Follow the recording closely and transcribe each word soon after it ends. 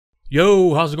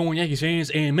Yo, how's it going, Yankees fans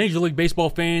and Major League Baseball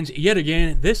fans? Yet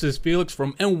again, this is Felix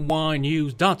from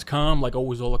NYYNEWS.com. Like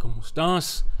always, hola, como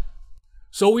estas?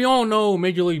 So we all know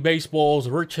Major League Baseball's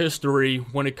rich history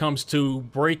when it comes to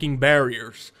breaking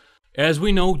barriers. As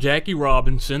we know, Jackie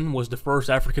Robinson was the first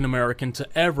African American to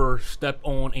ever step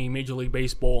on a Major League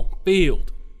Baseball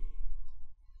field.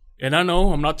 And I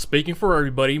know I'm not speaking for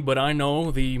everybody, but I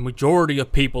know the majority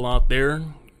of people out there,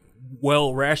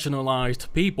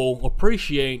 well-rationalized people,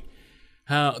 appreciate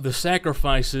how the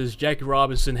sacrifices Jackie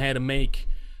Robinson had to make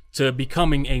to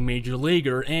becoming a major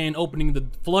leaguer and opening the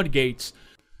floodgates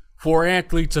for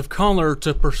athletes of color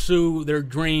to pursue their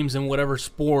dreams in whatever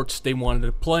sports they wanted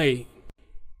to play.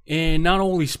 And not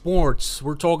only sports,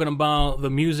 we're talking about the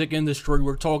music industry,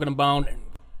 we're talking about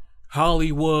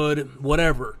Hollywood,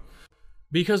 whatever.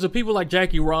 Because of people like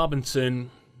Jackie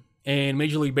Robinson and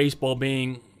Major League Baseball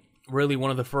being really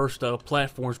one of the first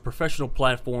platforms, professional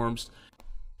platforms,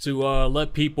 to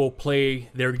let people play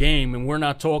their game. And we're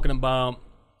not talking about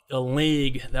a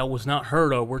league that was not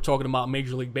heard of. We're talking about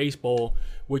Major League Baseball,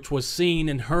 which was seen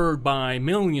and heard by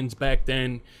millions back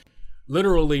then.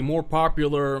 Literally more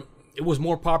popular. It was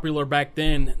more popular back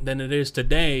then than it is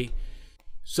today.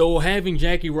 So having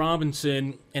Jackie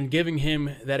Robinson and giving him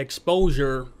that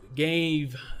exposure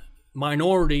gave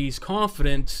minorities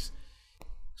confidence,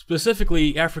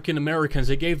 specifically African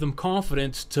Americans. It gave them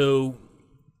confidence to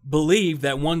believe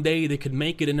that one day they could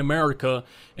make it in America.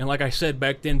 And like I said,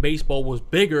 back then baseball was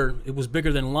bigger. It was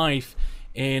bigger than life.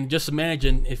 And just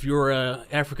imagine if you're a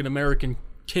African American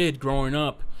kid growing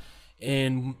up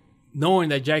and knowing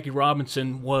that Jackie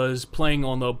Robinson was playing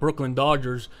on the Brooklyn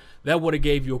Dodgers, that would have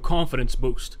gave you a confidence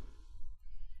boost.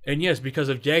 And yes, because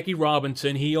of Jackie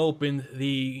Robinson, he opened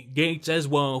the gates as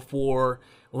well for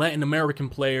Latin American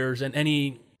players and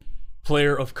any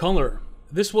player of color.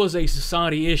 This was a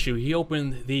society issue. He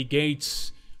opened the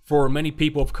gates for many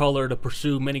people of color to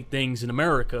pursue many things in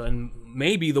America and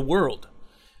maybe the world.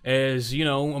 As you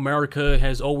know, America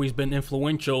has always been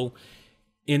influential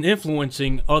in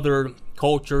influencing other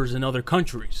cultures and other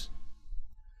countries.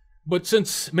 But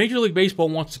since Major League Baseball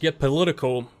wants to get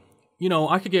political, you know,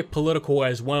 I could get political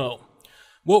as well.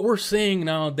 What we're seeing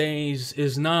nowadays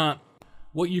is not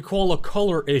what you call a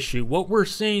color issue. What we're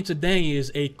seeing today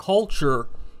is a culture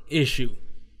issue.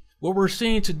 What we're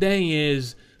seeing today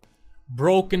is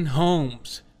broken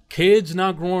homes, kids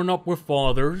not growing up with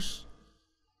fathers,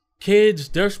 kids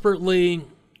desperately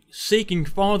seeking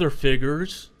father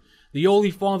figures, the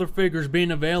only father figures being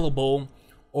available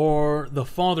are the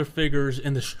father figures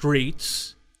in the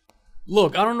streets.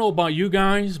 Look, I don't know about you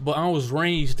guys, but I was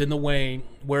raised in a way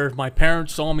where if my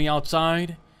parents saw me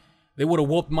outside, they would have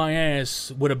whooped my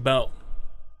ass with a belt.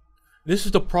 This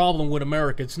is the problem with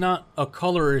America. It's not a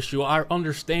color issue. I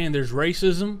understand there's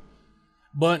racism,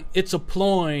 but it's a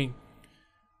ploy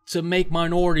to make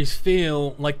minorities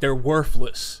feel like they're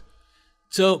worthless.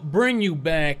 To bring you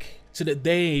back to the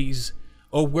days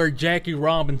of where Jackie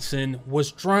Robinson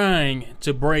was trying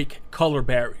to break color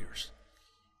barriers.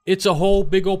 It's a whole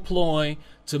big old ploy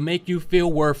to make you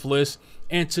feel worthless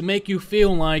and to make you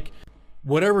feel like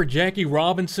whatever Jackie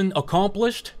Robinson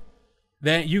accomplished,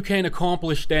 that you can't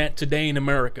accomplish that today in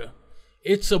America.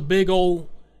 It's a big old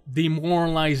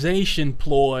demoralization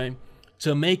ploy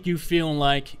to make you feel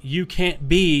like you can't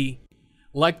be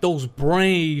like those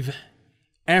brave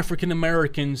African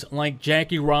Americans like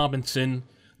Jackie Robinson,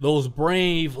 those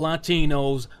brave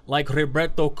Latinos like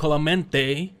Roberto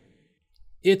Clemente.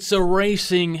 It's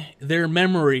erasing their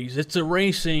memories. It's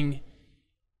erasing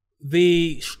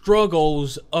the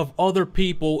struggles of other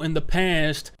people in the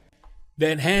past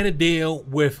that had to deal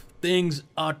with things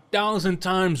 1,000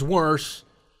 times worse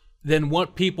than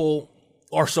what people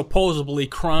are supposedly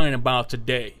crying about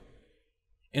today.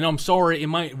 And I'm sorry, it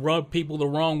might rub people the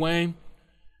wrong way,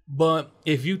 but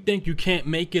if you think you can't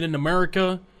make it in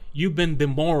America, you've been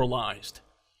demoralized.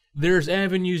 There's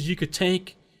avenues you could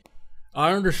take.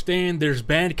 I understand there's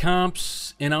bad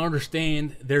cops, and I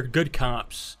understand there are good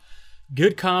cops.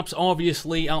 Good cops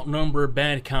obviously outnumber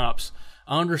bad cops.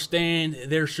 I understand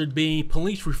there should be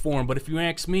police reform, but if you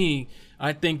ask me,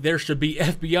 I think there should be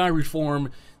FBI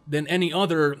reform than any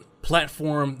other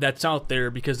platform that's out there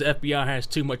because the FBI has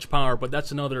too much power, but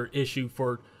that's another issue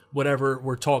for whatever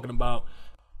we're talking about.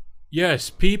 Yes,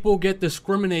 people get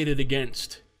discriminated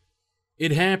against.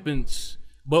 It happens.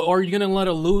 But are you going to let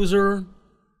a loser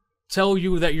tell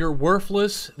you that you're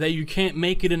worthless, that you can't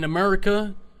make it in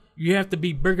America? You have to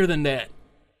be bigger than that.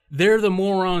 They're the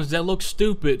morons that look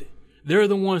stupid. They're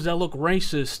the ones that look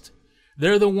racist.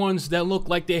 They're the ones that look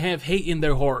like they have hate in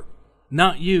their heart.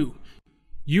 Not you.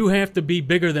 You have to be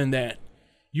bigger than that.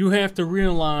 You have to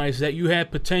realize that you have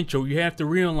potential. You have to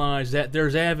realize that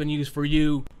there's avenues for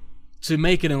you to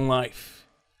make it in life,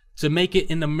 to make it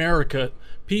in America.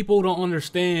 People don't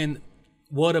understand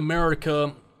what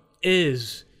America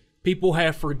is. People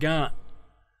have forgot.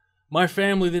 My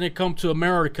family didn't come to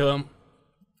America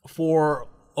for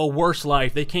a worse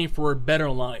life. They came for a better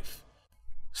life.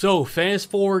 So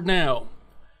fast forward now.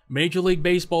 Major League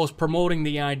Baseball is promoting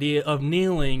the idea of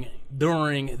kneeling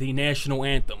during the national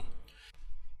anthem.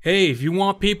 Hey, if you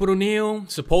want people to kneel,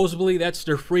 supposedly that's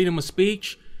their freedom of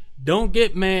speech. Don't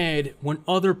get mad when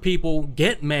other people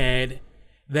get mad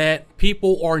that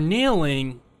people are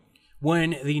kneeling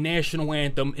when the national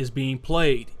anthem is being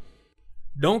played.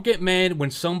 Don't get mad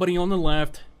when somebody on the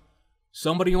left,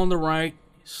 somebody on the right,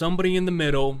 somebody in the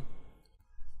middle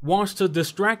wants to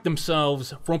distract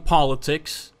themselves from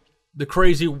politics, the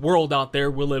crazy world out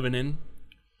there we're living in.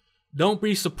 Don't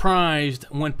be surprised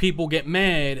when people get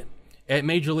mad at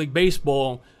Major League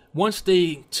Baseball once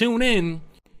they tune in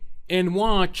and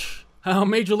watch how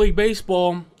Major League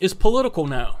Baseball is political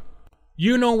now.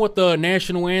 You know what the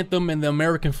national anthem and the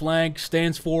American flag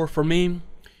stands for me?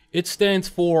 It stands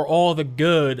for all the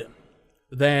good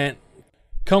that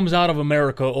comes out of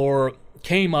America or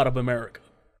came out of America.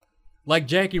 Like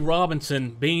Jackie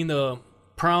Robinson being the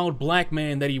proud black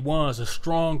man that he was, a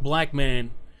strong black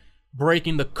man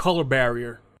breaking the color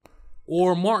barrier.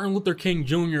 Or Martin Luther King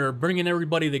Jr. bringing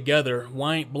everybody together,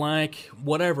 white, black,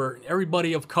 whatever,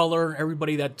 everybody of color,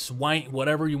 everybody that's white,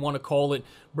 whatever you want to call it,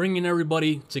 bringing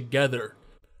everybody together.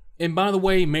 And by the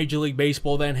way, Major League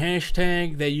Baseball, that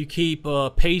hashtag that you keep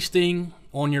pasting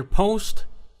on your post,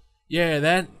 yeah,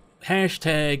 that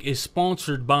hashtag is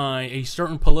sponsored by a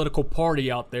certain political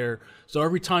party out there. So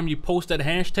every time you post that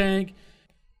hashtag,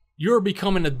 you're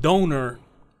becoming a donor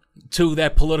to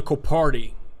that political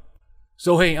party.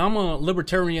 So hey, I'm a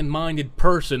libertarian-minded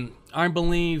person. I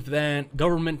believe that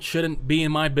government shouldn't be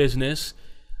in my business.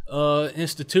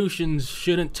 Institutions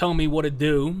shouldn't tell me what to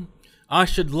do. I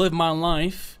should live my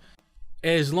life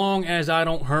as long as I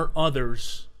don't hurt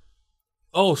others.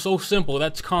 Oh, so simple.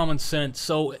 That's common sense.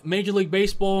 So Major League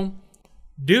Baseball,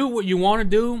 do what you want to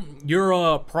do. You're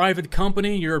a private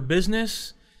company. You're a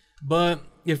business. But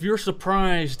if you're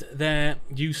surprised that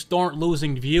you start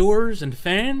losing viewers and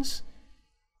fans,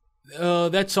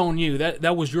 that's on you.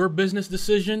 That was your business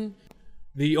decision,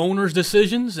 the owner's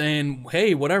decisions, and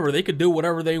hey, whatever, they could do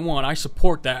whatever they want. I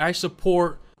support that. I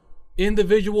support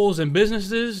individuals and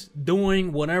businesses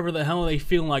doing whatever the hell they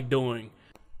feel like doing.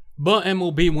 But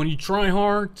MLB, when you try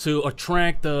hard to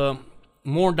attract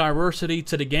more diversity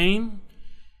to the game,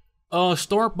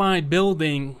 start by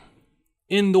building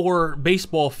indoor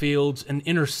baseball fields in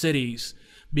inner cities,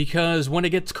 because when it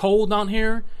gets cold out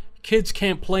here, kids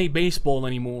can't play baseball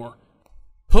anymore.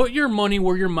 Put your money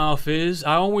where your mouth is.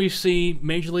 I always see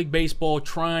Major League Baseball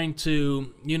trying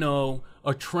to,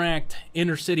 attract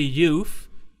inner city youth,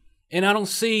 and I don't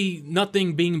see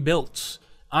nothing being built.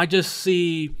 I just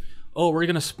see, oh, we're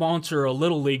going to sponsor a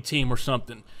little league team or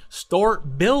something.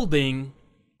 Start building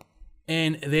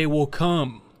and they will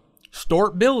come.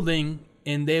 Start building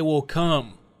and they will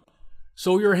come.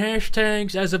 So your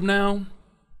hashtags as of now,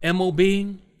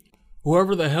 MLB,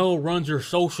 whoever the hell runs your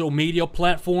social media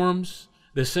platforms,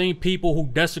 the same people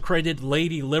who desecrated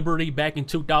Lady Liberty back in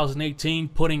 2018,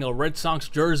 putting a Red Sox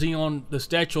jersey on the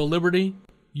Statue of Liberty,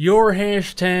 your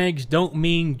hashtags don't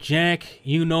mean jack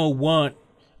you know what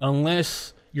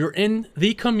unless you're in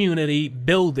the community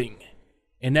building.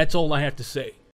 And that's all I have to say.